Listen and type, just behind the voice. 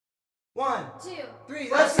1, 2, 3,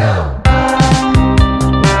 let's go!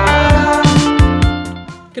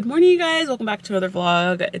 Good morning, you guys. Welcome back to another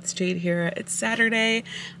vlog. It's Jade here. It's Saturday.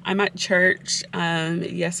 I'm at church.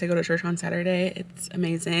 Yes, I go to church on Saturday. It's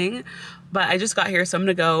amazing. But I just got here, so I'm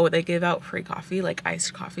gonna go. They give out free coffee, like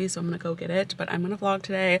iced coffee, so I'm gonna go get it. But I'm gonna vlog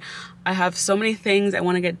today. I have so many things I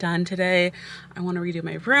want to get done today. I want to redo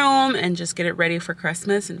my room and just get it ready for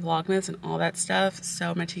Christmas and vlogmas and all that stuff. So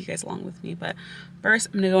I'm gonna take you guys along with me. But first,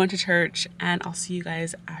 I'm gonna go into church and I'll see you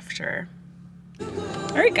guys after.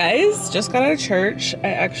 All right, guys, just got out of church. I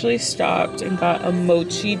actually stopped and got a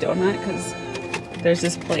mochi donut because there's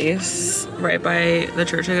this place right by the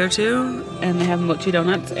church I go to and they have mochi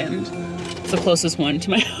donuts and it's the closest one to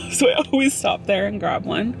my house, so I always stop there and grab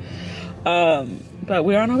one. But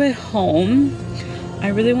we're on our way home. I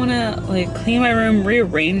really want to like clean my room,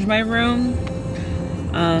 rearrange my room,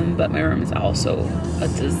 but my room is also a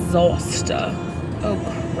disaster.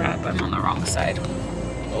 Oh crap, I'm on the wrong side.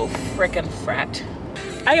 Oh, frickin' frat.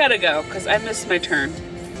 I gotta go because I missed my turn.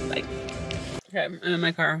 Like, okay, I'm in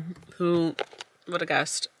my car. Who would have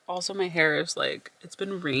guessed? Also, my hair is like, it's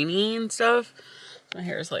been rainy and stuff. My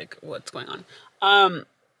hair is like, what's going on?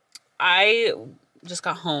 I just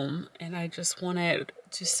got home and I just wanted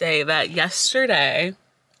to say that yesterday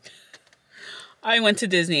I went to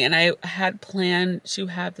Disney and I had planned to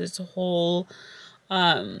have this whole,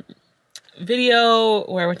 video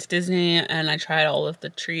where I went to Disney and I tried all of the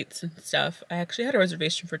treats and stuff. I actually had a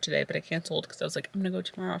reservation for today, but I canceled because I was like, I'm gonna go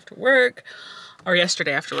tomorrow after work, or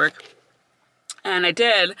yesterday after work. And I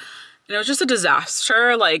did, and it was just a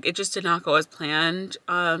disaster. Like, it just did not go as planned.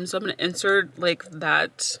 So I'm gonna insert like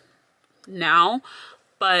that now.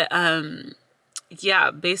 But yeah,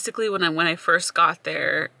 basically when I first got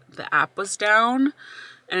there, the app was down.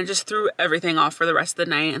 And it just threw everything off for the rest of the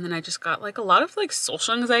night. And then I just got like a lot of like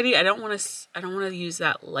social anxiety. I don't want to use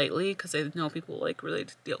that lightly because I know people like really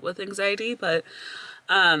deal with anxiety. But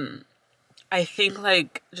I think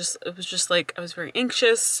like it was just like I was very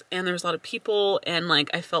anxious and there was a lot of people and like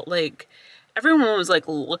I felt like everyone was like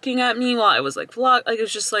looking at me while I was like vlog. Like it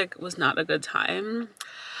was just like was not a good time.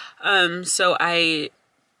 So I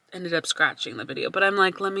ended up scratching the video, but I'm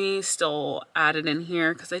like, let me still add it in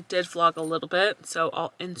here because I did vlog a little bit, so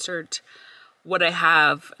I'll insert what I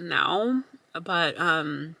have now. But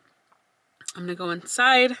I'm gonna go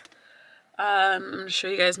inside. I'm gonna show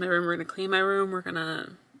you guys my room. We're gonna clean my room, we're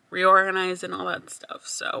gonna reorganize and all that stuff.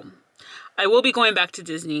 So I will be going back to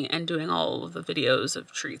Disney and doing all of the videos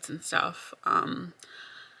of treats and stuff.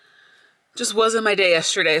 Just wasn't my day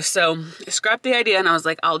yesterday, so I scrapped the idea and I was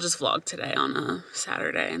like, I'll just vlog today on a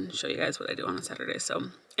Saturday and show you guys what I do on a Saturday.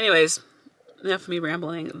 So anyways, enough of me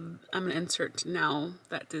rambling. I'm gonna insert now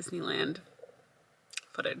that Disneyland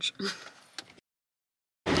footage.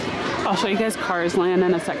 I'll show you guys Cars Land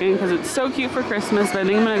in a second because it's so cute for Christmas, but I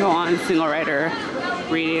think I'm gonna go on Single Rider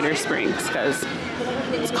Radiator Springs because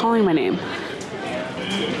it's calling my name.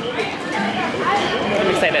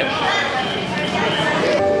 I'm excited.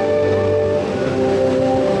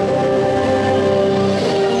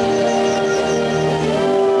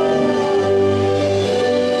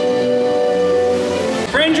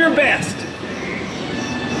 Your best.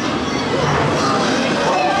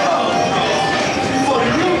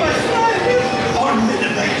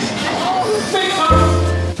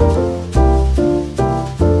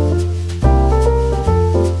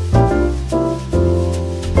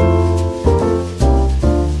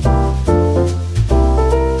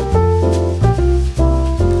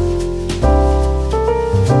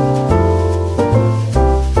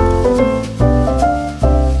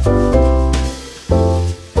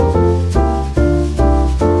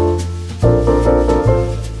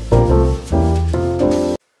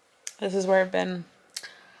 This is where I've been.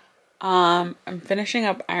 I'm finishing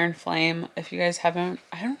up Iron Flame. If you guys haven't,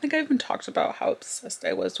 I don't think I even talked about how obsessed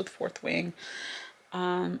I was with Fourth Wing.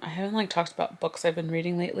 I haven't like talked about books I've been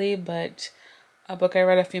reading lately, but a book I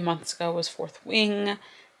read a few months ago was Fourth Wing.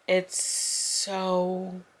 It's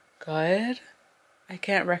so good. I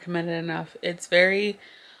can't recommend it enough. It's very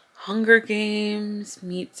Hunger Games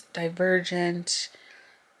meets Divergent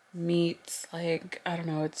meets like, I don't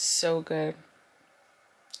know, it's so good.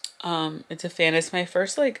 It's a fantasy. My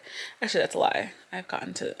first like, actually that's a lie. I've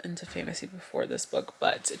gotten into fantasy before this book,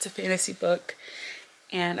 but it's a fantasy book,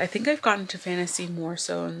 and I think I've gotten to fantasy more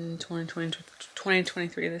so in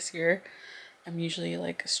 2023 this year. I'm usually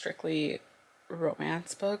like strictly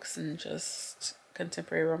romance books and just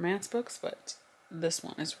contemporary romance books, but this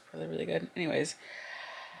one is really, really good. Anyways,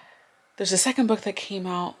 there's a second book that came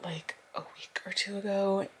out like a week or two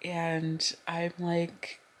ago, and I'm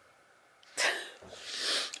like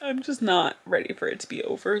I'm just not ready for it to be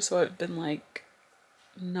over, so I've been like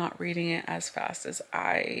not reading it as fast as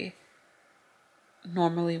I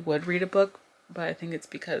normally would read a book, but I think it's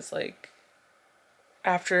because like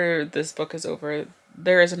after this book is over,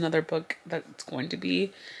 there is another book that's going to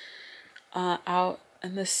be out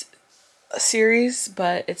in this series,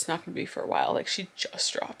 but it's not going to be for a while. Like she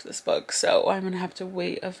just dropped this book, so I'm gonna have to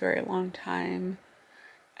wait a very long time.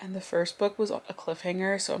 And the first book was a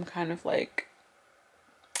cliffhanger, so I'm kind of like,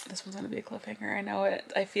 this one's gonna be a cliffhanger. I know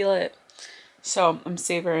it, I feel it. So I'm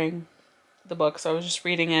savoring the book. So I was just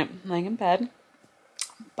reading it laying in bed,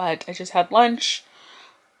 but I just had lunch.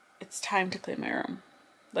 It's time to clean my room.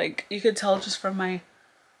 Like you could tell just from my,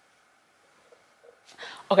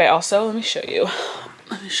 okay, also let me show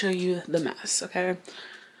you the mess. Okay,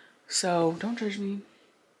 so don't judge me,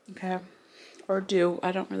 okay, or do,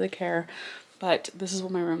 I don't really care, but this is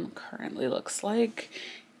what my room currently looks like.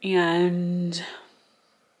 And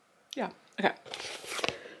yeah, okay,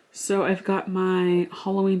 so I've got my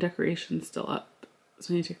Halloween decorations still up,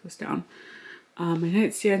 so I need to take this down. My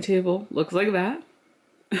nightstand table looks like that.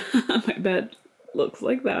 My bed looks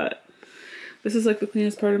like that. This is like the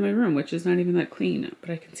cleanest part of my room, which is not even that clean, but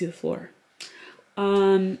I can see the floor.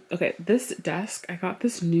 Okay, this desk, I got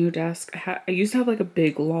this new desk. I used to have like a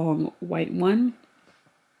big long white one,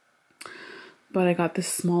 but I got this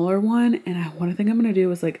smaller one, and one thing I'm gonna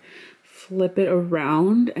do is like flip it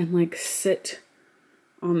around and like sit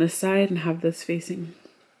on this side and have this facing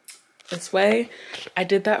this way. I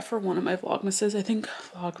did that for one of my vlogmases, I think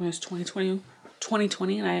vlogmas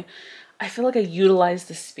 2020, and I feel like I utilize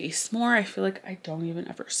the space more. I feel like I don't even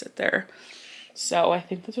ever sit there. So I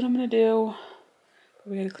think that's what I'm gonna do.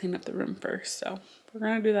 We gotta clean up the room first, so we're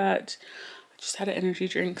gonna do that. I just had an energy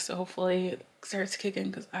drink, so hopefully it starts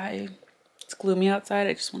kicking, because it's gloomy outside.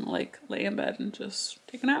 I just want to like lay in bed and just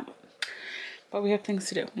take a nap. But we have things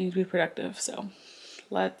to do. We need to be productive, so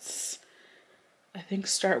let's, I think,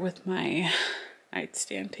 start with my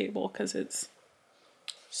nightstand table, because it's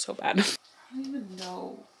so bad. I don't even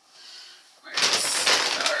know where to start.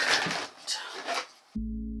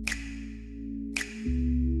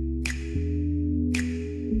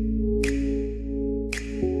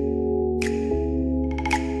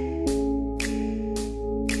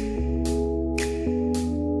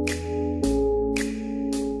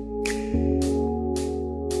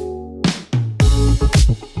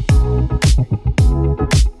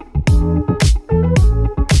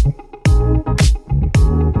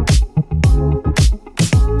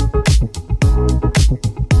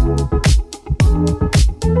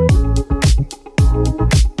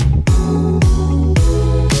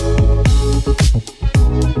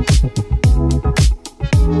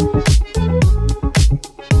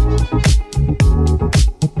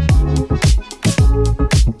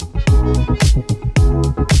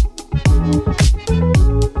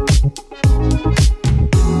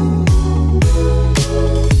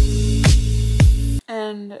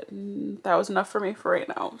 That was enough for me for right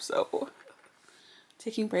now, so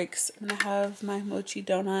taking breaks. I'm gonna have my mochi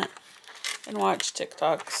donut and watch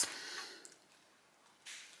TikToks,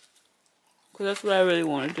 because that's what I really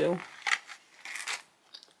want to do.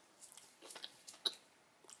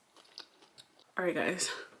 Alright guys,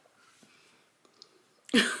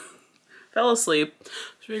 fell asleep. I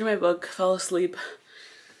was reading my book, fell asleep.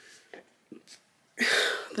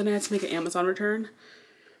 Then I had to make an Amazon return,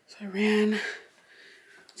 so I ran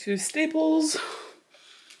to Staples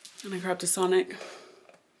and I grabbed a Sonic.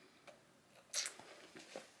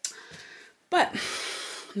 But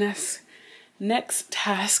next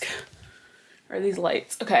task are these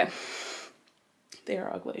lights. Okay, they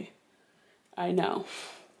are ugly, I know.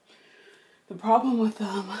 The problem with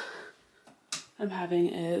them I'm having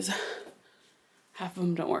is half of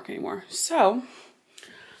them don't work anymore. So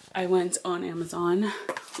I went on Amazon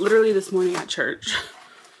literally this morning at church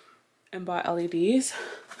and bought LEDs.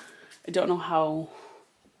 I don't know how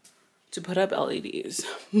to put up LEDs,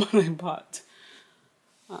 but I bought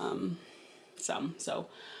some. So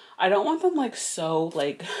I don't want them like so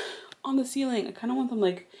like on the ceiling. I kind of want them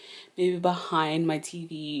like maybe behind my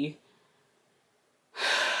TV.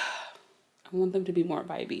 I want them to be more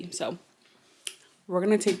vibey. So we're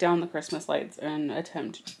gonna take down the Christmas lights and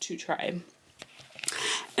attempt to try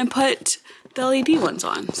and put the LED ones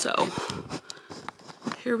on. So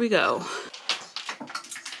here we go.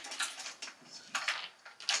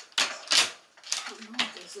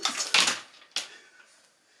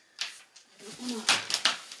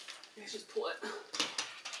 Let's just pull it.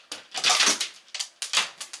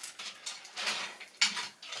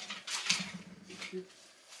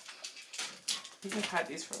 I think I've had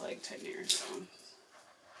these for like 10 years, so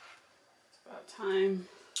it's about time.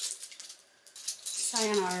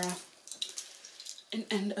 Sayonara. An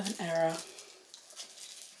end of an era.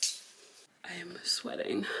 I am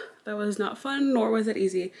sweating. That was not fun, nor was it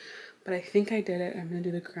easy, but I think I did it. I'm gonna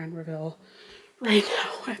do the grand reveal right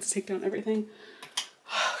now. I have to take down everything.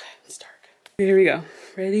 Okay, it's dark. Here we go.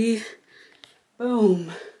 Ready?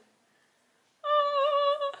 Boom.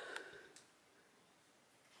 Ah.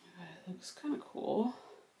 It looks kind of cool.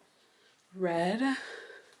 Red.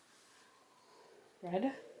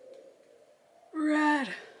 Red. Red.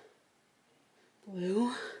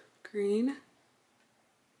 Blue. Green.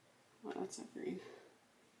 Oh, that's not green.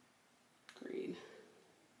 Green.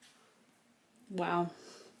 Wow.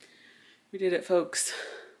 We did it, folks.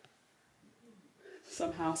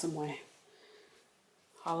 Somehow, some way.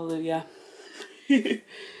 Hallelujah. I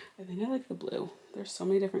think I like the blue. There's so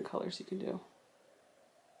many different colors you can do.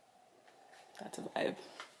 That's a vibe.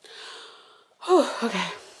 Oh, okay.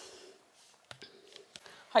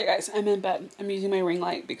 Hi guys, I'm in bed. I'm using my ring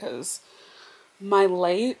light because my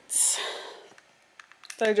lights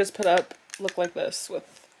that I just put up look like this,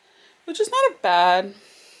 which is not a bad,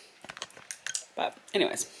 but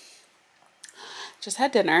anyways. Just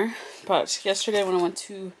had dinner, but yesterday when I went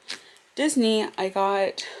to Disney, I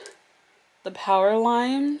got the Power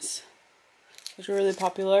Limes, which are really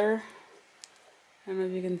popular. I don't know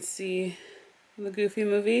if you can see in the Goofy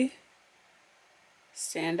movie.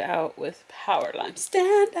 Stand out with Power Limes.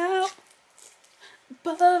 Stand out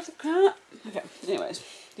above the crowd. Okay, anyways,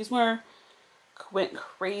 these went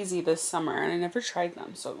crazy this summer and I never tried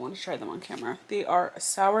them, so I want to try them on camera. They are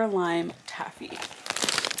sour lime taffy.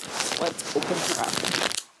 Let's open her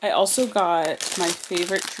up. I also got my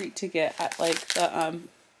favorite treat to get at like the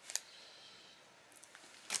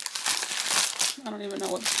I don't even know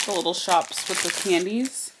what the little shops with the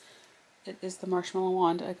candies. It is the marshmallow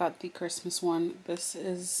wand. I got the Christmas one. This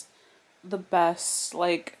is the best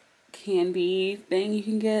like candy thing you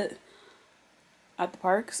can get at the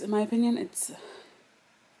parks, in my opinion. It's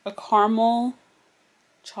a caramel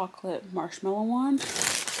chocolate marshmallow wand.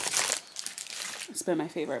 It's been my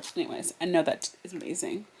favorite. Anyways, I know that is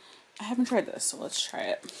amazing. I haven't tried this, so let's try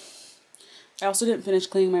it. I also didn't finish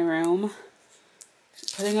cleaning my room.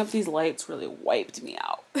 Putting up these lights really wiped me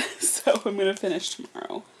out. So I'm gonna finish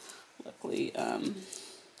tomorrow. Luckily,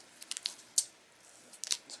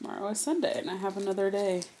 tomorrow is Sunday and I have another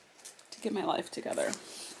day to get my life together.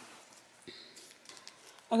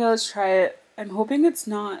 Okay, let's try it. I'm hoping it's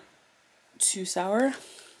not too sour.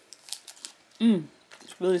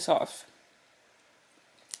 It's really soft.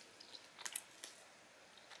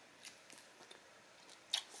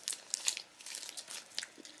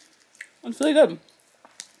 It's really good.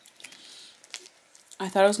 I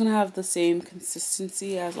thought I was gonna have the same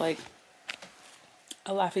consistency as like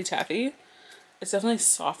a Laffy Taffy. It's definitely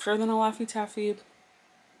softer than a Laffy Taffy,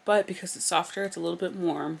 but because it's softer, it's a little bit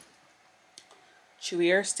more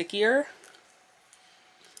chewier, stickier.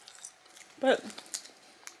 But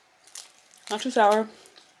not too sour.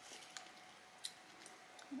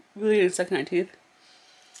 Really good stuck in my teeth.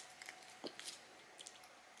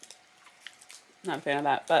 Not a fan of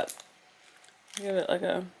that, but I give it like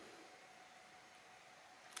a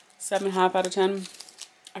 7.5 out of 10.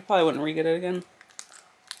 I probably wouldn't re-get it again.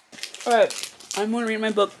 Alright, I'm gonna read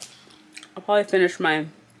my book. I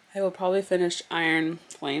will probably finish Iron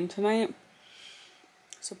Flame tonight.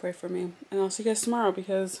 So pray for me. And I'll see you guys tomorrow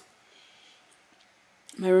because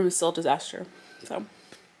my room is still a disaster. So,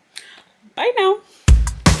 bye now.